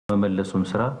የመመለሱም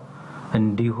ስራ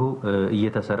እንዲሁ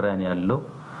እየተሰራ ነው ያለው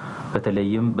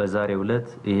በተለይም በዛሬው ዕለት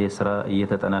ይሄ ስራ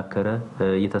እየተጠናከረ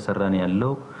እየተሰራ ነው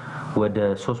ያለው ወደ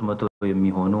 300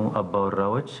 የሚሆኑ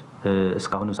አባወራዎች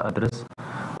እስካሁን ሰዓት ድረስ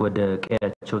ወደ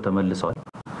ቀያቸው ተመልሰዋል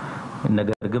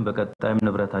ነገር ግን በቀጣይም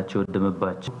ንብረታቸው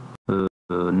ወደመባቸው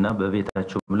እና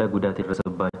በቤታቸው ላይ ጉዳት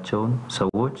የደረሰባቸው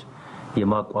ሰዎች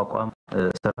የማቋቋም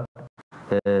ስራ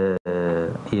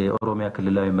የኦሮሚያ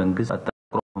ክልላዊ መንግስት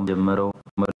አጣቆም ጀመረው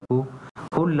መልኩ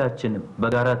ሁላችንም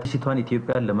በጋራ ትሲቷን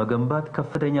ኢትዮጵያን ለመገንባት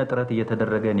ከፍተኛ ጥረት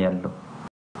እየተደረገ ነው ያለው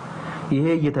ይሄ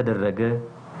እየተደረገ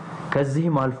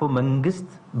ከዚህም አልፎ መንግስት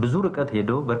ብዙ ርቀት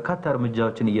ሄዶ በርካታ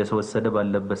እርምጃዎችን እየወሰደ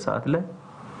ባለበት ሰዓት ላይ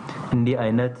እንዲህ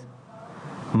አይነት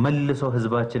መልሶ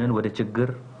ህዝባችንን ወደ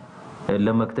ችግር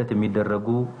ለመክተት የሚደረጉ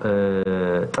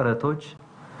ጥረቶች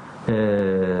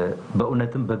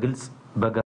በእውነትም በግልጽ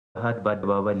በጋድ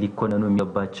በአደባባይ ሊኮነኑ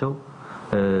የሚገባቸው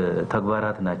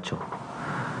ተግባራት ናቸው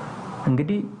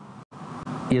እንግዲህ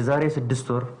የዛሬ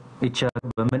 6 ወር ኢትዮጵያ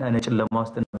በምን አይነት ጨለማ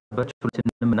ውስጥ ነበረች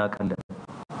ሁላችንም እናውቃለን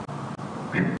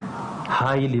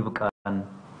ኃይል ይብቃን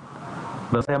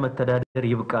በመሳሪያ መተዳደር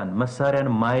ይብቃን መሳሪያን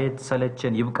ማየት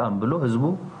ሰለቸን ይብቃን ብሎ ህዝቡ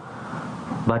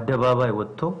በአደባባይ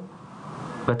ወጥቶ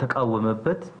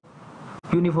በተቃወመበት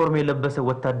ዩኒፎርም የለበሰ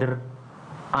ወታደር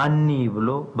አኒ ብሎ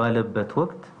ባለበት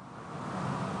ወቅት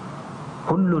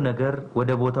ሁሉ ነገር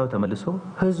ወደ ቦታው ተመልሶ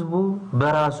ህዝቡ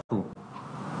በራሱ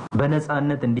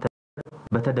በነጻነት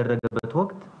በተደረገበት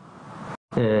ወቅት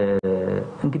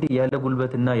እንግዲህ ያለ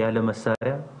ጉልበትና ያለ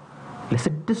መሳሪያ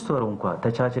ለ6 ወር እንኳን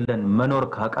ተቻችለን መኖር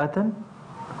ካቃተን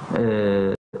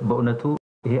በእውነቱ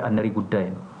ይሄ አነሪ ጉዳይ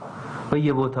ነው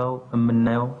በየቦታው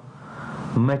የምናየው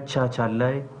መቻቻል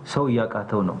ላይ ሰው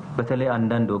ያቃተው ነው በተለይ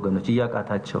አንዳንድ ወገኖች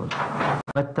ያቃታቸው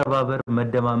መተባበር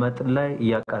መደማመጥ ላይ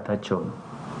ያቃታቸው ነው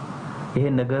ይሄ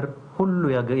ነገር ሁሉ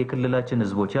የክልላችን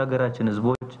ህዝቦች ያገራችን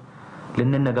ህዝቦች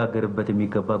ለነነጋገርበት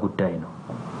የሚገባ ጉዳይ ነው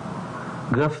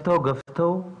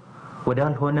ገፍተው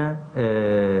ወዳልሆነ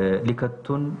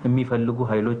ሊከቱን የሚፈልጉ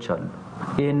ኃይሎች አሉ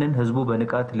ይሄንን ህዝቡ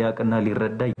በንቃት ሊያቀና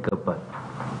ሊረዳ ይገባል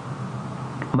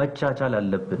መቻቻል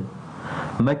አለብን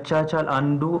መቻቻል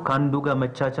አንዱ ካንዱ ጋር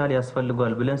መቻቻል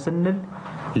ያስፈልጋል ብለን ስንል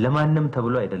ለማንም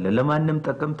ተብሎ አይደለም ለማንም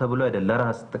ጥቅም ተብሎ አይደለም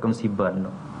ለራስ ጥቅም ሲባል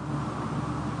ነው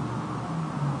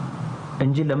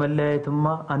እንጂ ለመለያየትማ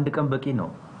አንድ ቀን በቂ ነው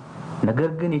ነገር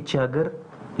ግን እቺ ሀገር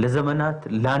ለዘመናት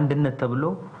ለአንድነት ተብሎ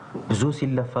ብዙ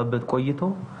ሲለፋበት ቆይቶ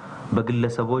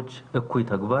በግለሰቦች እኩይ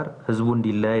ተግባር ህዝቡ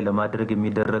እንዲለያይ ለማድረግ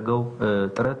የሚደረገው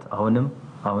ጥረት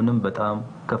አሁንም በጣም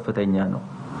ከፍተኛ ነው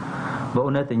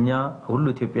በእውነተኛ ሁሉ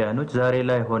ኢትዮጵያውያኖች ዛሬ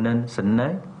ላይ ሆነን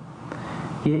ስናይ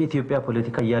የኢትዮጵያ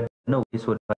ፖለቲካ ያደነው ወይስ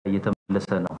እየተመለሰ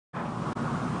ነው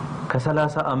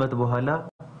ከ30 አመት በኋላ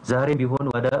ዛሬ ቢሆን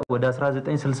ወደ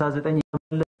 1969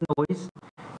 የተመለሰ ነው ወይስ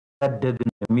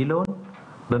ያደግን የሚለውን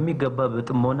በሚገባ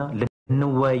በጥሞና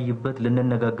ልንወያይበት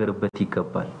ልንነጋገርበት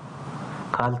ይገባል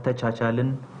ካልተቻቻልን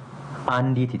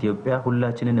አንዲት ኢትዮጵያ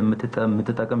ሁላችንን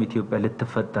የምትጠቀም ኢትዮጵያ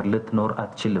ልትፈጠር ልትኖር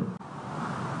አትችልም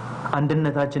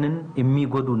አንድነታችንን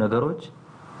የሚጎዱ ነገሮች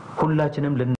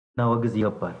ሁላችንም ልናወግዝ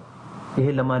ይገባል ይሄ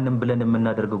ለማንም ብለን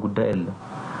የምናደርገው ጉዳይ አይደለም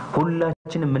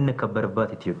ሁላችንም የምንከበርባት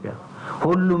ኢትዮጵያ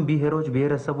ሁሉም ብሔሮች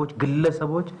ብሔረሰቦች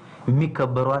ግለሰቦች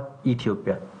የሚከበሯት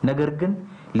ኢትዮጵያ ነገር ግን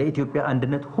ለኢትዮጵያ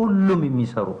አንድነት ሁሉም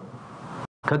የሚሰሩ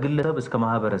ከግለሰብ እስከ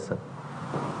ማህበረሰብ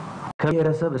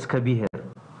ከብሔረሰብ እስከ ብሔር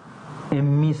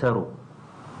የሚሰሩ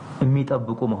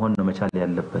የሚጠብቁ መሆን ነው መቻል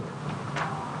ያለበት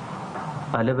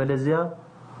አለበለዚያ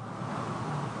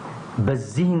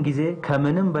በዚህን ጊዜ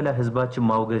ከምንም በላይ ህዝባችን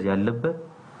ማውገዝ ያለበት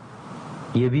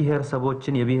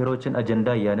የብሔሮችን አጀንዳ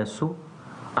ያነሱ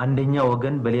አንደኛ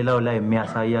ወገን በሌላው ላይ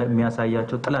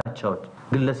የሚያሳያቸው ጥላቻዎች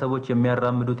ግለሰቦች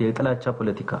የሚያራምዱት የጥላቻ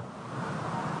ፖለቲካ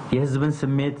የህዝብን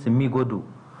ስሜት የሚጎዱ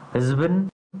ህዝብን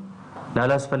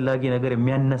ላላስፈላጊ ነገር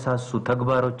የሚያነሳሱ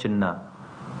ተግባሮችና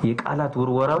የቃላት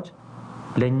ውርወራዎች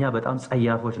ለኛ በጣም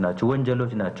ጸያፎች ናቸው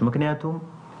ወንጀሎች ናቸው ምክንያቱም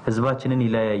ህዝባችንን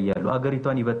ይለያያሉ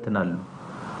አገሪቷን ይበትናሉ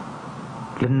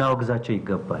ልናወግዛቸው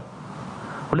ይገባል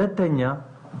ሁለተኛ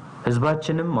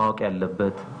ህዝባችንም ማወቅ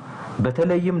ያለበት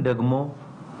በተለይም ደግሞ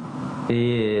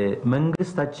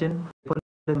መንግስታችን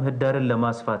ፖለቲካዊ ምህዳርን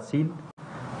ለማስፋት ሲል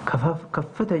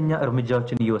ከፍተኛ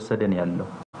እርምጃዎችን እየወሰደ ነው ያለው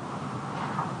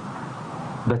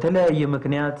በተለያየ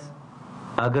ምክንያት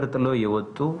አገር ጥሎ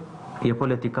የወጡ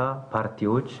የፖለቲካ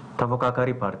ፓርቲዎች ተፎካካሪ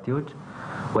ፓርቲዎች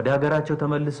ወደ ሀገራቸው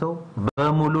ተመልሰው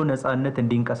በሙሉ ነፃነት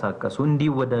እንዲንቀሳቀሱ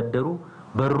እንዲወዳደሩ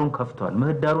በሩን ከፍቷል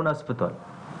ምህዳሩን አስፍቷል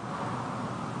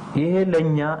ይሄ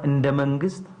ለኛ እንደ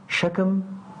መንግስት ሸክም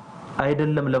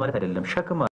አይደለም ለማለት አይደለም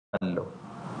ሸክም አለው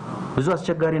ብዙ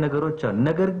አስቸጋሪ ነገሮች አሉ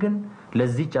ነገር ግን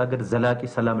ለዚህ ሀገር ዘላቂ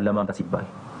ሰላም ለማምጣት ይባል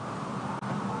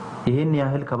ይሄን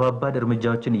ያህል ከባባድ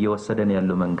እርምጃዎችን እየወሰደን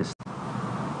ያለው መንግስት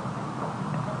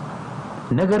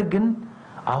ነገር ግን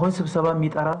አሁን ስብሰባ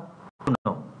የሚጠራ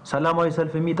ነው ሰላማዊ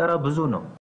ሰልፍ የሚጠራ ብዙ ነው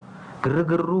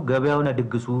ግርግሩ ገበያውና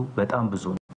ድግሱ በጣም ብዙ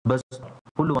ነው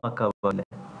ሁሉ አካባቢ ላይ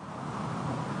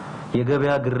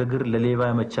የገበያ ግርግር ለሌባ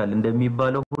ያመቻል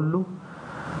እንደሚባለው ሁሉ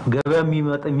ገበያ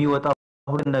የሚወጣ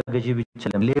ሁሉና ገዢ ብቻ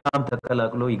ሌባም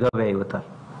ተቀላቅሎ ይገበያ ይወጣል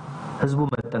ህዝቡ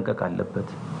መጠንቀቅ አለበት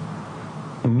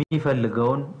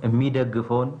የሚፈልገውን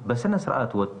የሚደግፈውን በስነ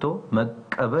ስርዓት ወጥቶ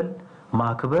መቀበል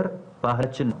ማክበር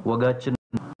ባህላችን ወጋችን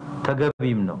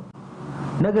ተገቢም ነው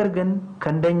ነገር ግን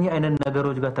ከእንደኛ አይነት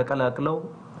ነገሮች ጋር ተቀላቅለው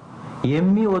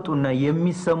የሚወጡና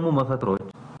የሚሰሙ መፈክሮች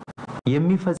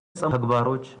የሚፈጸሙ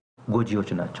ተግባሮች ጎጂዎች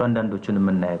ናቸው አንዳንዶቹን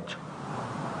የምናያቸው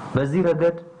በዚህ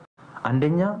ረገድ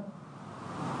አንደኛ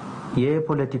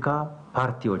የፖለቲካ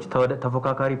ፓርቲዎች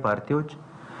ተፎካካሪ ፓርቲዎች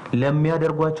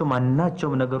ለሚያደርጓቸው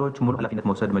ማናቸውም ነገሮች ሙሉ ኃላፊነት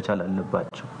መውሰድ መቻል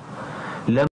አለባቸው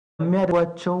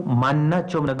ለሚያደርጓቸው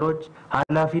ማናቸውም ነገሮች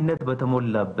ኃላፊነት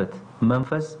በተሞላበት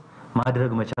መንፈስ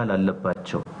ማድረግ መቻል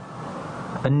አለባቸው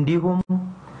እንዲሁም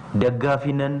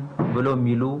ደጋፊነን ብሎ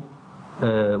የሚሉ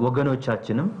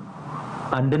ወገኖቻችንም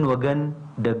አንድን ወገን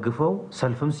ደግፈው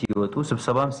ሰልፍም ሲወጡ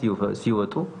ስብሰባም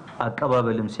ሲወጡ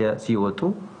አቀባበልም ሲወጡ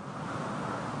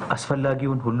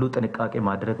አስፈላጊውን ሁሉ ጥንቃቄ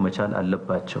ማድረግ መቻል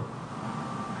አለባቸው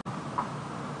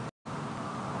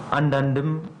አንዳንድም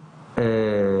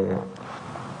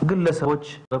ግለሰቦች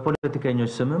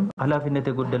በፖለቲከኞች ስምም ኃላፊነት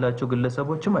የጎደላቸው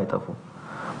ግለሰቦችም አይጠፉም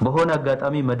በሆነ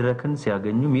አጋጣሚ መድረክን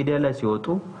ሲያገኙ ሚዲያ ላይ ሲወጡ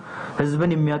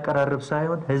ህዝብን የሚያቀራርብ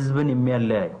ሳይሆን ህዝብን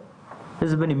የሚያለያይ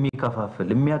ህዝብን የሚከፋፍል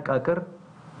የሚያቃቅር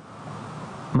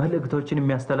መልእክቶችን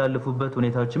የሚያስተላልፉበት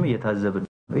ሁኔታዎችም እየታዘብን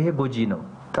ይሄ ጎጂ ነው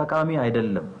ጠቃሚ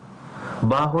አይደለም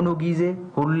በአሁኑ ጊዜ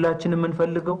ሁላችንም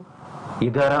የምንፈልገው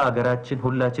የጋራ አገራችን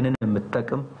ሁላችንን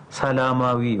የምትጠቅም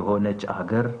ሰላማዊ የሆነች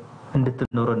አገር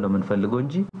እንድትኖር ነው የምንፈልገው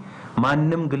እንጂ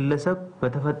ማንንም ግለሰብ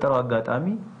በተፈጠረው አጋጣሚ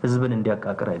ህዝብን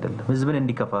እንዲያቃቅር አይደለም ህዝብን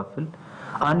እንዲከፋፍል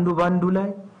አንዱ ባንዱ ላይ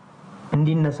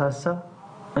እንዲነሳሳ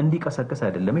እንዲቀሰቀስ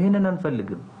አይደለም ይሄንን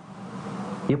አንፈልግም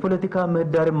የፖለቲካ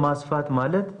ምህዳርን ማስፋት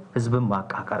ማለት ህዝብን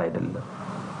ማቃቃር አይደለም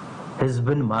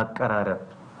ህዝብን ማቀራረብ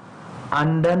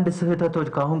አንዳንድ ስህተቶች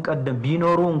ካሁን ቀደም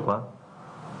ቢኖሩ እንኳን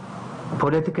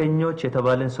ፖለቲከኞች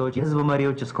የተባለን ሰዎች የህዝብ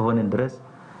መሪዎች እስከሆነን ድረስ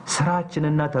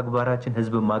ስራችንና ተግባራችን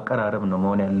ህዝብን ማቀራረብ ነው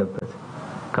መሆን ያለበት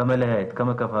ከመለያየት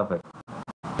ከመከፋፈል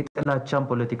የጥላቻን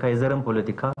ፖለቲካ የዘርን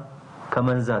ፖለቲካ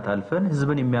ከመንዛት አልፈን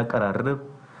ህዝብን የሚያቀራርብ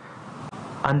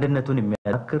አንድነቱን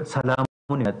የሚያጠናክር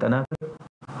ሰላሙን የሚያጠናክር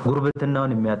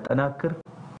ጉርብትናውን የሚያጠናክር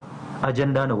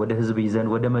አጀንዳ ነው ወደ ህዝብ ይዘን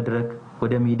ወደ መድረክ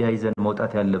ወደ ሚዲያ ይዘን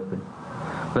መውጣት ያለብን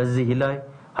በዚህ ላይ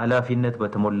ኃላፊነት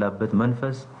በተሞላበት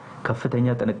መንፈስ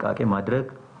ከፍተኛ ጥንቃቄ ማድረግ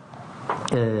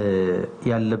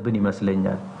ያለብን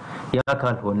ይመስለኛል ያ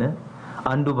ካልሆነ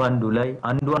አንዱ ባንዱ ላይ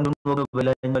አንዱን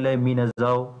በላይኛው ላይ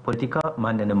የሚነዛው ፖለቲካ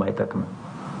ማንንም አይጠቅም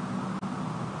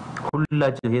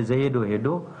ሁላችን ሄዶ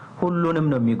ሁሉንም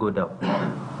ነው የሚጎዳው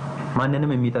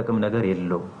ማንንም የሚጠቅም ነገር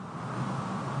የለው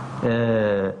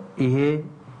ይሄ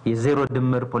የዜሮ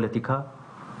ድምር ፖለቲካ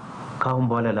ካሁን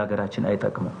በኋላ ለሀገራችን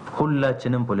አይጠቅምም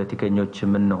ሁላችንም ፖለቲከኞች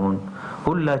ምንሆን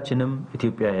ሁላችንም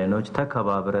ኢትዮጵያውያኖች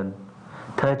ተከባብረን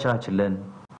ተቻችለን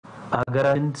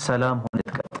ሀገራችን ሰላም ሆነት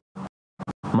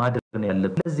ማድረግ ነው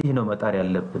ያለብን ለዚህ ነው መጣር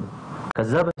ያለብን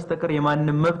ከዛ በስተቀር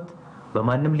የማንንም መብት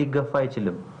በማንንም ሊገፋ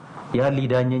አይችልም ያ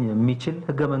ሊዳኘኝ የሚችል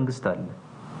ህገ መንግስት አለ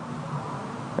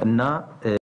እና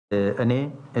እኔ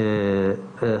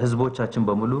ህዝቦቻችን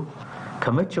በሙሉ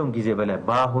ከመቼውም ጊዜ በላይ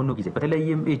በአሁኑ ጊዜ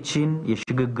በተለይም እቺን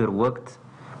የሽግግር ወቅት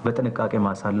በጥንቃቄ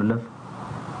ማሳለፍ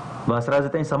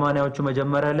በ1980ዎቹ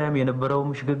መጀመሪያ ላይ የነበረው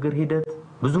ሽግግር ሂደት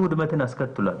ብዙ ውድመትን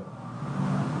አስከትሏል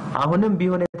አሁንም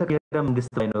ቢሆን የተቀየረ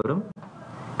መንግስት አይኖርም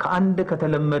ከአንድ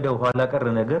ከተለመደው ኋላ ቀር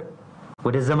ነገር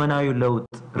ወደ ዘመናዊ ለውጥ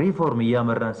ሪፎርም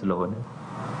እያመራን ስለሆነ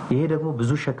ይሄ ደግሞ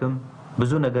ብዙ ሸክም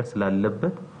ብዙ ነገር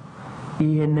ስላለበት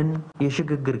ይሄንን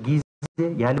የሽግግር ጊዜ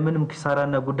ያለምንም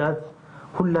ኪሳራና ጉዳት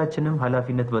ሁላችንም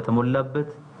ኃላፊነት በተሞላበት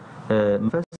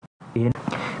መንፈስ ይሄን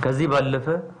ከዚህ ባለፈ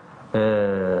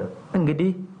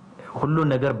እንግዲህ ሁሉ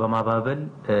ነገር በማባበል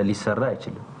ሊሰራ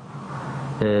አይችልም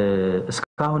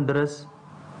እስካሁን ድረስ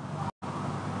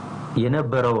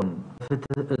የነበረውን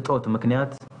ፍትህ እጦት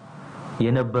ምክንያት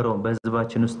የነበረውን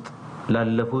በህዝባችን ውስጥ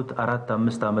ላለፉት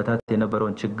 4-5 አመታት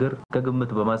የነበረውን ችግር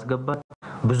ከግምት በማስገባት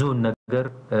ብዙ ነገር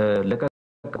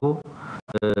ለቀቀው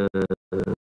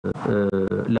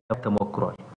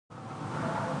ለተሞክሯል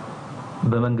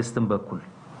በመንግስትም በኩል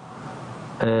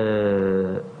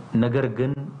ነገር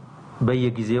ግን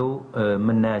በየጊዜው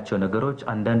ምናያቸው ነገሮች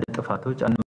አንዳንድ ጥፋቶች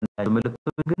አንዳንድ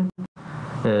መልክቶች ግን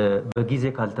በጊዜ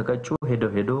ካልተቀጩ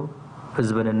ሄዶ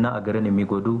ህዝብንና አገርን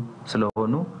የሚጎዱ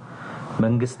ስለሆኑ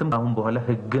መንግስትም አሁን በኋላ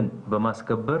ህግን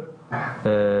በማስከበር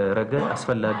ረገድ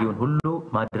አስፈላጊውን ሁሉ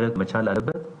ማድረግ መቻል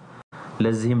አለበት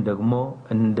ለዚህም ደግሞ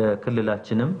እንደ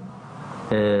ክልላችንም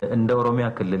እንደ ኦሮሚያ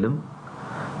ክልልም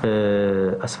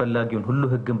አስፈላጊውን ሁሉ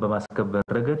ህግን በማስከበር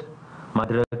ረገድ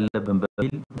ማድረግ አለብን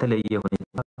በሚል ተለየ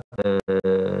ሁኔታ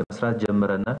መስራት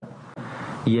ጀምረናል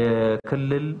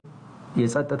የክልል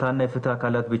የጸጥታና የፍትህ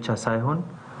አካላት ብቻ ሳይሆን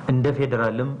እንደ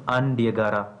ፌደራልም አንድ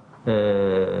የጋራ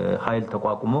ኃይል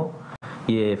ተቋቁሞ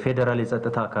የፌደራል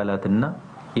የጸጥታ አካላትና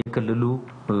የክልሉ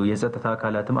የጸጥታ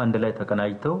አካላትም አንድ ላይ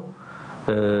ተቀናጅተው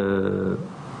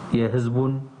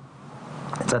የህዝቡን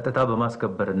ጸጥታ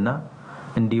በማስከበርና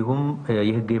እንዲሁም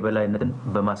የህግ የበላይነትን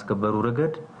በማስከበሩ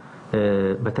ረገድ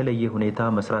በተለየ ሁኔታ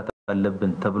መስራት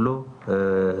አለብን ተብሎ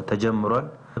ተጀምሯል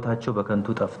ታቸው በከንቱ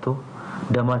ጠፍቶ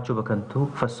ደማቸው በከንቱ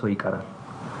ፈሶ ይቀራል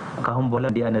ካሁን በኋላ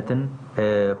እንዲህ አይነትን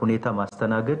ሁኔታ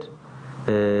ማስተናገድ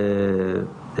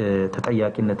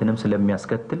ተጠያቂነትንም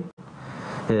ስለሚያስከትል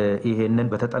ይሄንን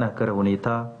በተጠናከረ ሁኔታ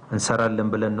እንሰራለን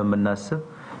ብለን ነው የምናስብ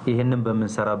ይሄንን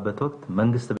በመንሰራበት ወቅት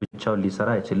መንግስት ብቻውን ሊሰራ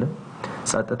አይችልም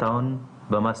ጸጥታውን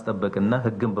በማስጠበቅና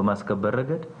ህግን በማስከበር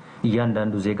ረገድ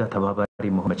እያንዳንዱ ዜጋ ተባባሪ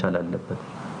መሆን መቻል አለበት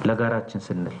ለጋራችን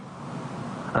ስንል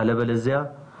አለበለዚያ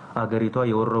አገሪቷ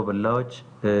የወሮ በላዎች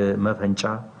መፈንጫ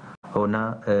ሆና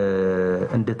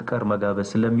እንድትቀር መጋበስ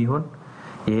ስለሚሆን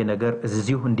ይሄ ነገር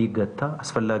እዚሁ እንዲገታ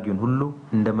አስፈላጊውን ሁሉ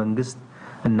እንደ መንግስት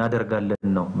እናደርጋለን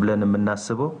ነው ብለን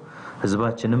የምናስበው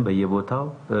ህዝባችንም በየቦታው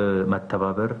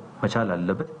መተባበር መቻል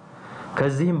አለበት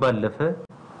ከዚህም ባለፈ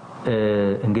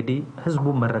እንግዲህ ህዝቡ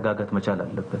መረጋጋት መቻል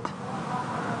አለበት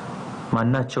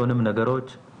ማናቸውንም ነገሮች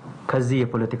ከዚህ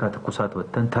የፖለቲካ ተኩሳት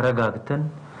ወጥተን ተረጋግተን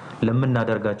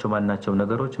ለምናደርጋቸው ማናቸው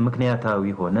ነገሮች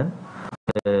ምክንያታዊ ሆነን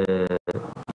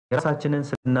የራሳችንን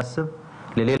ስናስብ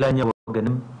ለሌላኛው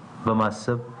ወገንም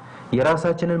በማሰብ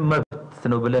የራሳችንን መብት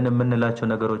ነው ብለን የምንላቸው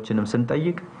ነገሮችንም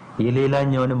ስንጠይቅ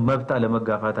የሌላኛውንም መብት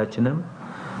አለመጋፋታችንን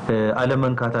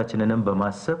አለመንካታችንንም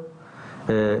በማሰብ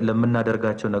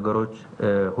ለምናደርጋቸው ነገሮች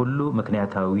ሁሉ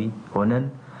ምክንያታዊ ሆነን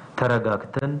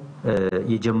ተረጋግተን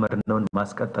የጀመርነውን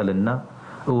ማስቀጠልና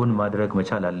እውን ማድረግ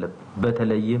መቻል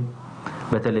አለብን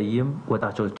በተለይም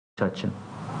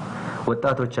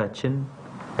ወጣቶቻችን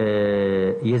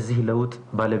የዚህ ለውጥ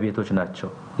ባለቤቶች ናቸው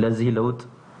ለዚህ ለውጥ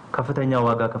ከፍተኛ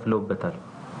ዋጋ ከፍለውበታል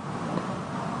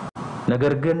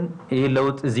ነገር ግን ይሄ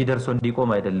ለውጥ እዚህ ደርሶ እንዲቆም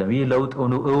አይደለም ይሄ ለውጥ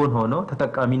እውን ሆኖ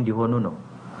ተጠቃሚ እንዲሆኑ ነው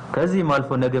ከዚህ ማልፎ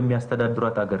ነገ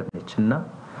የሚያስተዳድሯት አገር ነችና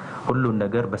ሁሉን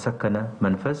ነገር በሰከነ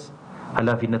መንፈስ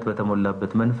ኃላፊነት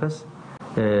በተሞላበት መንፈስ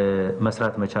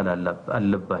መስራት መቻል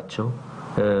አለባቸው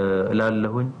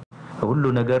ላለሁኝ ሁሉ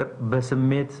ነገር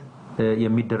በስሜት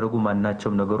የሚደረጉ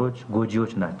ማናቸው ነገሮች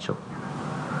ጎጂዎች ናቸው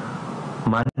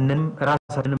ማንንም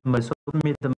ራሳችንን መልሶ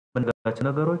ስሜት የምንጋቸው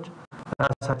ነገሮች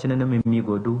ራሳችንንም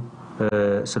የሚጎዱ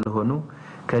ስለሆኑ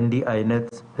ከእንዲህ አይነት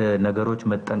ነገሮች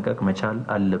መጠንቀቅ መቻል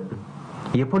አለብን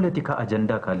የፖለቲካ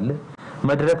አጀንዳ ካለ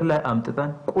መድረክ ላይ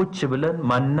አምጥተን ቁጭ ብለን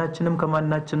ማናችንም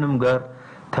ከማናችንም ጋር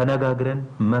ተነጋግረን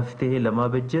መፍትሄ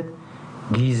ለማበጀት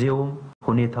ጊዜውም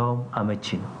ሁኔታውም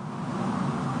አመቺ ነው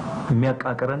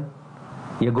የሚያቃቅረን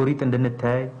የጎሪጥ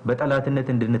እንድንታይ በጠላትነት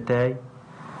እንድንታይ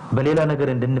በሌላ ነገር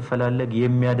እንድንፈላለግ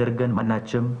የሚያደርገን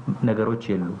ማናችም ነገሮች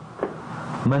የሉ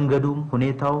መንገዱም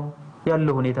ሁኔታውም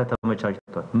ያለው ሁኔታ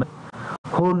ተመቻችቷል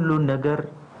ሁሉ ነገር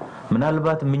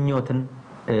ምናልባት ምኞትን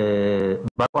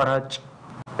ባቋራጭ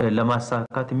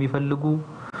ለማሳካት የሚፈልጉ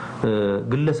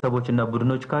ግለሰቦችና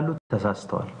ቡድኖች ካሉ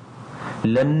ተሳስተዋል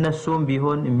ለነሱም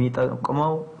ቢሆን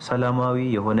የሚጠቅመው ሰላማዊ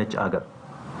የሆነች አገር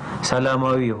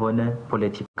ሰላማዊ የሆነ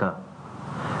ፖለቲካ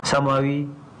ሰማያዊ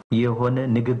የሆነ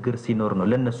ንግግር ሲኖር ነው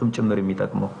ለነሱም ጭምር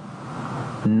የሚጠቅመው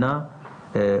እና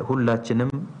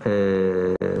ሁላችንም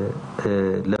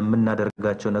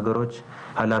ለምናደርጋቸው ነገሮች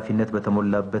ኃላፊነት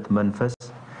በተሞላበት መንፈስ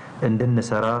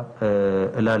እንድንሰራ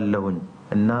እላለሁኝ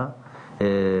እና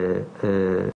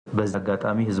በዛ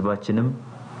አጋጣሚ ህዝባችንም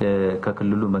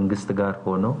ከክልሉ መንግስት ጋር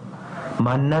ሆኖ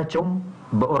ማናቸውም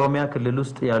በኦሮሚያ ክልል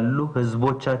ውስጥ ያሉ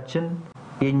ህዝቦቻችን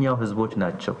የኛው ህዝቦች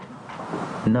ናቸው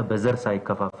እና በዘር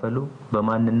ሳይከፋፈሉ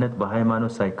በማንነት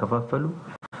በሃይማኖት ሳይከፋፈሉ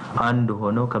አንድ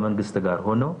ሆነው ከመንግስት ጋር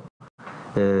ሆነው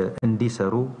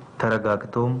እንዲሰሩ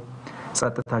ተረጋግተው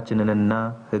ጸጥታችንንና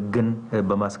ህግን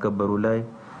በማስከበሩ ላይ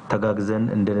ተጋግዘን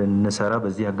እንድንሰራ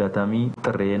በዚህ አጋጣሚ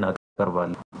ጥሬን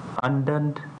አቀርባለሁ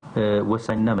አንዳንድ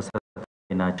ወሳኝና መሰረታዊ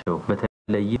ናቸው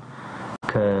በተለይ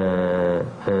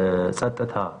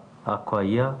ከጸጥታ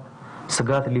አኳያ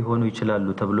ስጋት ሊሆኑ ይችላሉ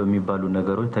ተብሎ የሚባሉ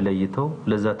ነገሮች ተለይተው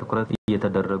ለዛ ትኩረት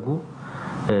እየተደረጉ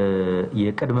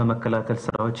የቅድመ መከላከል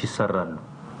ስራዎች ይሰራሉ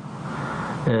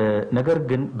ነገር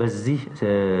ግን በዚህ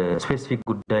ስፔሲፊክ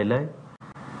ጉዳይ ላይ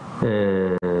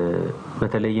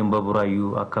በተለይም በቡራዩ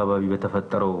አካባቢ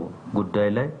በተፈጠረው ጉዳይ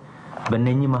ላይ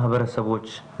በእነኚህ ማህበረሰቦች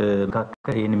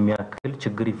መካከል ይሄን የሚያክል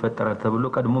ችግር ይፈጠራል ተብሎ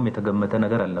ቀድሞም የተገመተ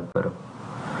ነገር አልነበረም።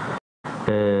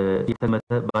 የተመተ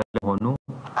ባለሆኑ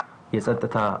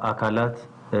የጸጥታ አካላት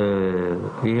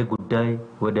ይሄ ጉዳይ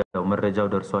ወዲያው መረጃው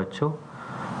ደርሷቸው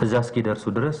እዛ እስኪደርሱ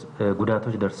ድረስ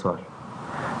ጉዳቶች ደርሰዋል።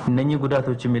 እነኚህ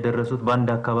ጉዳቶችም የደረሱት በአንድ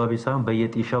አካባቢ ሳይሆን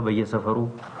በየጢሻው በየሰፈሩ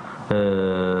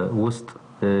ውስጥ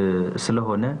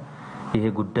ስለሆነ ይሄ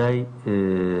ጉዳይ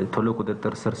ቶሎ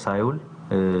ቁጥጥር ስር ሳይውል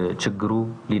ችግሩ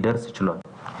ሊደርስ ይችላል።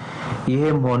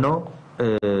 ይሄም ሆኖ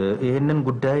ይሄንን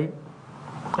ጉዳይ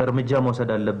እርምጃ መውሰድ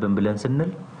አለብን ብለን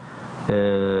ስንል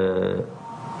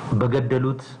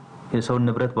በገደሉት የሰው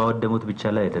ንብረት ባወደሙት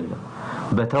ብቻ ላይ አይደለም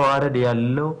በተዋረድ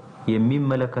ያለው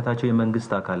የሚመለከታቸው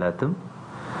የመንግስት አካላትም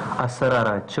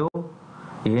አሰራራቸው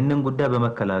ይሄንን ጉዳይ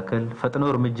በመከላከል ፈጥኖ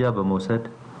እርምጃ በመውሰድ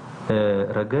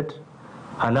ረገድ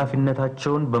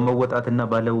ኃላፊነታቸውን በመወጣትና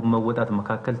ባለው መወጣት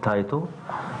መካከል ታይቶ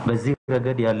በዚህ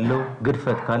ረገድ ያለው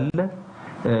ግድፈት ካለ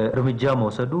እርምጃ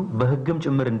መውሰዱ በህግም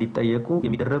ጭምር እንዲጠየቁ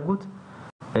የሚደረጉት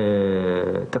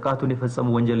ጥቃቱን የፈጸሙ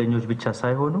ወንጀለኞች ብቻ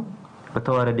ሳይሆኑ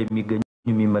በተዋረድ የሚገኙ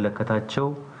የሚመለከታቸው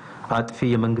አጥፊ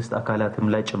የመንግስት አካላትም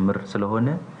ላይ ጭምር ስለሆነ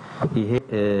ይሄ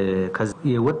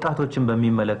የወጣቶችን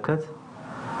በሚመለከት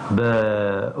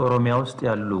በኦሮሚያ ውስጥ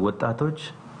ያሉ ወጣቶች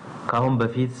ካሁን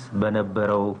በፊት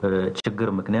በነበረው ችግር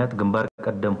ምክንያት ግንባር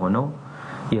ቀደም ሆነው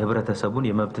የህብረተሰቡን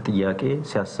የመብት ጥያቄ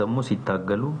ሲያሰሙ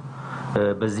ሲታገሉ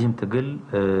በዚህም ትግል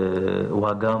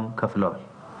ዋጋም ከፍለዋል።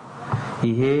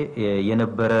 ይሄ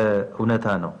የነበረ እውነታ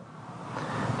ነው።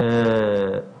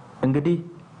 እንግዲህ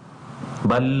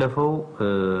ባለፈው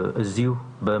እዚሁ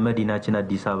በመዲናችን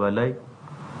አዲስ አበባ ላይ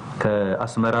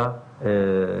ከአስመራ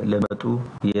ለመጡ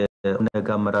የነጋ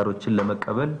አመራሮችን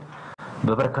ለመቀበል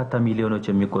በበርካታ ሚሊዮኖች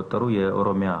የሚቆጠሩ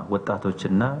የኦሮሚያ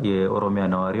ወጣቶችና የኦሮሚያ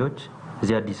ነዋሪዎች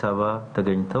እዚህ አዲስ አበባ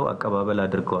ተገኝተው አቀባበል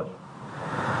አድርገዋል።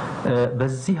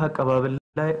 በዚህ አቀባበል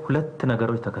ላይ ሁለት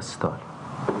ነገሮች ተከስተዋል።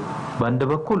 በአንድ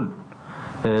በኩል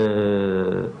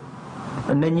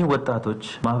እነኚህ ወጣቶች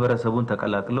ማህበረሰቡን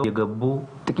ተቀላቅለው የገቡ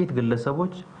ጥቂት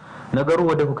ግለሰቦች ነገሩ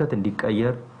ወደ ሁከት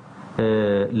እንዲቀየር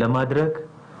ለማድረግ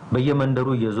በየመንደሩ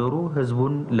እየዞሩ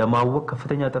ህዝቡን ለማወክ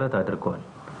ከፍተኛ ጥረት አድርገዋል።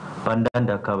 በአንዳንድ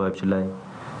አካባቢዎች ላይ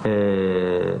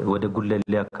ወደ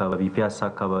ጉለሌ አካባቢ ፒያሳ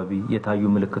አካባቢ የታዩ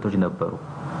ምልክቶች ነበሩ።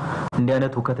 እንዲህ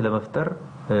አይነት ሁከት ለመፍጠር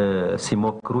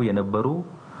ሲሞክሩ የነበሩ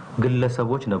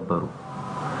ግለሰቦች ነበሩ።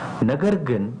 ነገር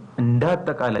ግን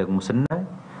እንዳጠቃላይ ሙስና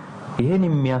ይሄን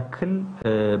የሚያክል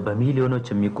በሚሊዮኖች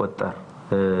የሚቆጠር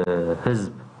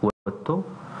ህዝብ ወጥቶ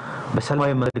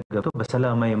በሰላማዊ መንገድ ገብቶ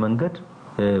በሰላማዊ መንገድ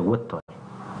ወጥቷል።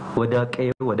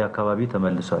 ወደ አካባቢ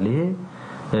ተመልሷል። ይሄ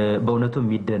በእውነቱ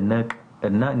የሚደነቅ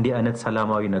እና እንዲህ አይነት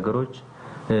ሰላማዊ ነገሮች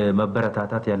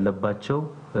መበረታታት ያለባቸው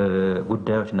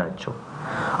ጉዳዮች ናቸው።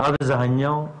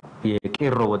 አብዛኛው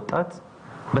የቄሮ ወጣት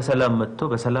በሰላም መጥቶ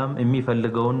በሰላም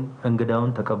የሚፈልገውን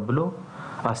እንግዳውን ተቀብሎ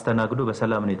አስተናግዶ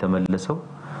በሰላም ነው የተመለሰው።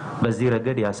 በዚህ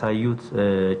ረገድ ያሳዩት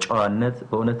ጨዋነት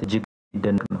በእውነት እጅግ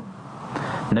ይደነቅ ነው።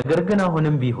 ነገር ግን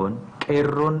አሁንም ቢሆን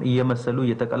ቄሮን እየመሰሉ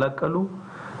እየተቀላቀሉ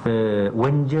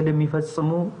ወንጀል የሚፈጽሙ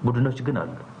ቡድኖች ግን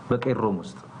አሉ በቄሮም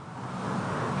ውስጥ።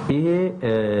 ይሄ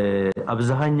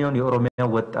አብዛኛውን የኦሮሚያ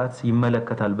ወጣት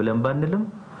ይመለከታል ብለን ባንልም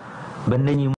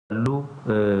በእነኚህ ያሉ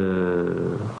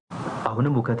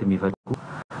አሁንም ሁከት የሚፈልጉ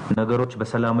ነገሮች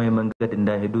በሰላማዊ መንገድ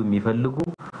እንዳይሄዱ የሚፈልጉ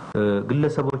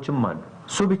ግለሰቦችም አሉ።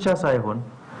 እሱ ብቻ ሳይሆን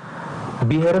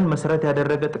ብሔርን መሰረት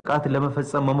ያደረገ ጥቃት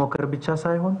ለመፈጸም መሞከር ብቻ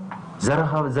ሳይሆን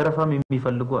ዘረፋም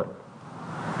የሚፈልጉ አሉ።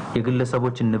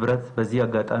 የግለሰቦችን ንብረት በዚህ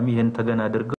አጋጣሚ ይሄን ተገና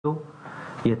አድርገው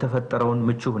የተፈጠረውን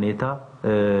ምቹ ሁኔታ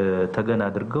ተገና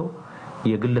አድርገው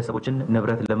የግለሰቦችን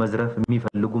ንብረት ለመዝረፍ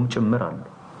የሚፈልጉም ጭምር አሉ።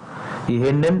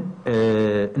 ይሄንን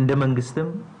እንደ መንግስትም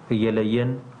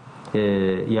እየለየን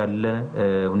ያለ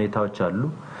ሁኔታዎች አሉ።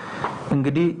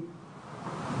 እንግዲህ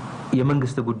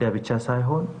የመንግስት ጉዳይ ብቻ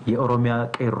ሳይሆን የኦሮሚያ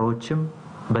ቄሮችም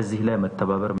በዚህ ላይ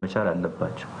መተባበር መቻል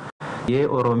አለባቸው።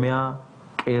 የኦሮሚያ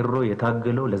ቄሮ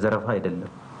የታገለው ለዘረፋ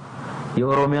አይደለም።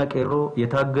 የኦሮሚያ ቄሮ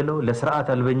የታገለው ለስርዓት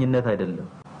አልበኝነት አይደለም።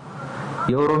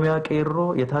 የኦሮሚያ ቄሮ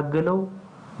የታገለው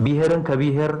ብሔርን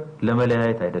ከብሔር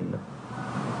ለመለያየት አይደለም።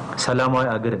 ሰላማዊ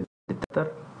አገር እንድትፈጠር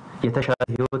የተሻለ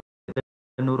ህይወት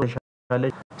ኑሮ የተሻለ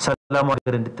ሰላማዊ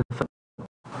አገር እንድትፈጠር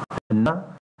እና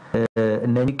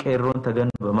እነኚህ ቄሮን ተገን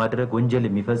በማድረግ ወንጀል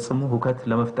የሚፈጽሙ ሁከት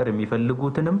ለመፍጠር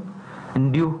የሚፈልጉትንም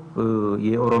እንዲሁ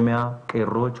የኦሮሚያ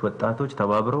ቄሮች ወጣቶች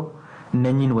ተባብረው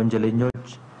እነኚህን ወንጀለኞች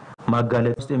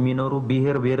ማጋለጥ ውስጥ የሚኖሩ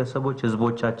ብሔር ብሔረሰቦች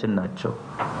ህዝቦቻችን ናቸው።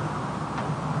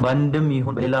 ባንድም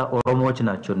ይሁን ሌላ ኦሮሞዎች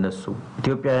ናቸው። እነሱ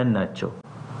ኢትዮጵያውያን ናቸው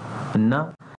እና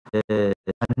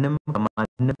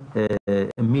ማንም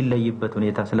የሚለይበት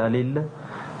ሁኔታ ስላሌለ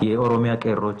የኦሮሚያ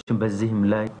ቄሮችን በዚህም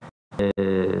ላይ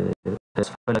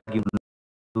አስፈላጊው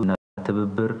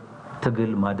ትብብር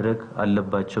ትግል ማድረግ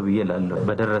አለባቸው ብዬላለሁ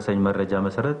በደረሰኝ መረጃ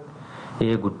መሰረት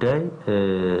ይሄ ጉዳይ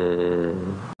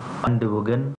አንድ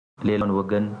ወገን ሌላውን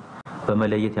ወገን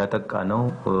በመለየት ያጠቃ ነው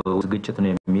ግጭት ነው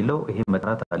የሚለው ይሄ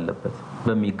መጥራት አለበት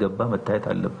በሚገባ መታየት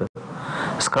አለበት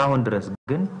እስካሁን ድረስ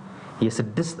ግን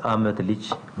የ6 አመት ልጅ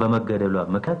በመገደሏ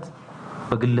ምክንያት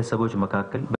በግለሰቦች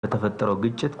መካከል በተፈጠረው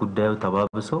ግጭት ጉዳዩ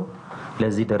ተባብሶ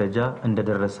ለዚህ ደረጃ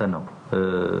እንደደረሰ ነው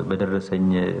በደረሰኝ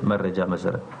መረጃ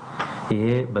መሰረት ይሄ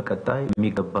በቀጣይ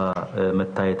የሚገባ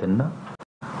መታየትና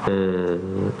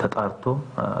ተጣርቶ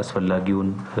አስፈላጊውን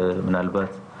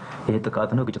ምናልባት ይሄ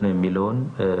ጥቃት ነው ግጭት ነው የሚለውን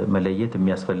መለየት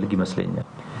የሚያስፈልግ ይመስለኛል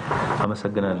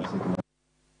አመሰግናለሁ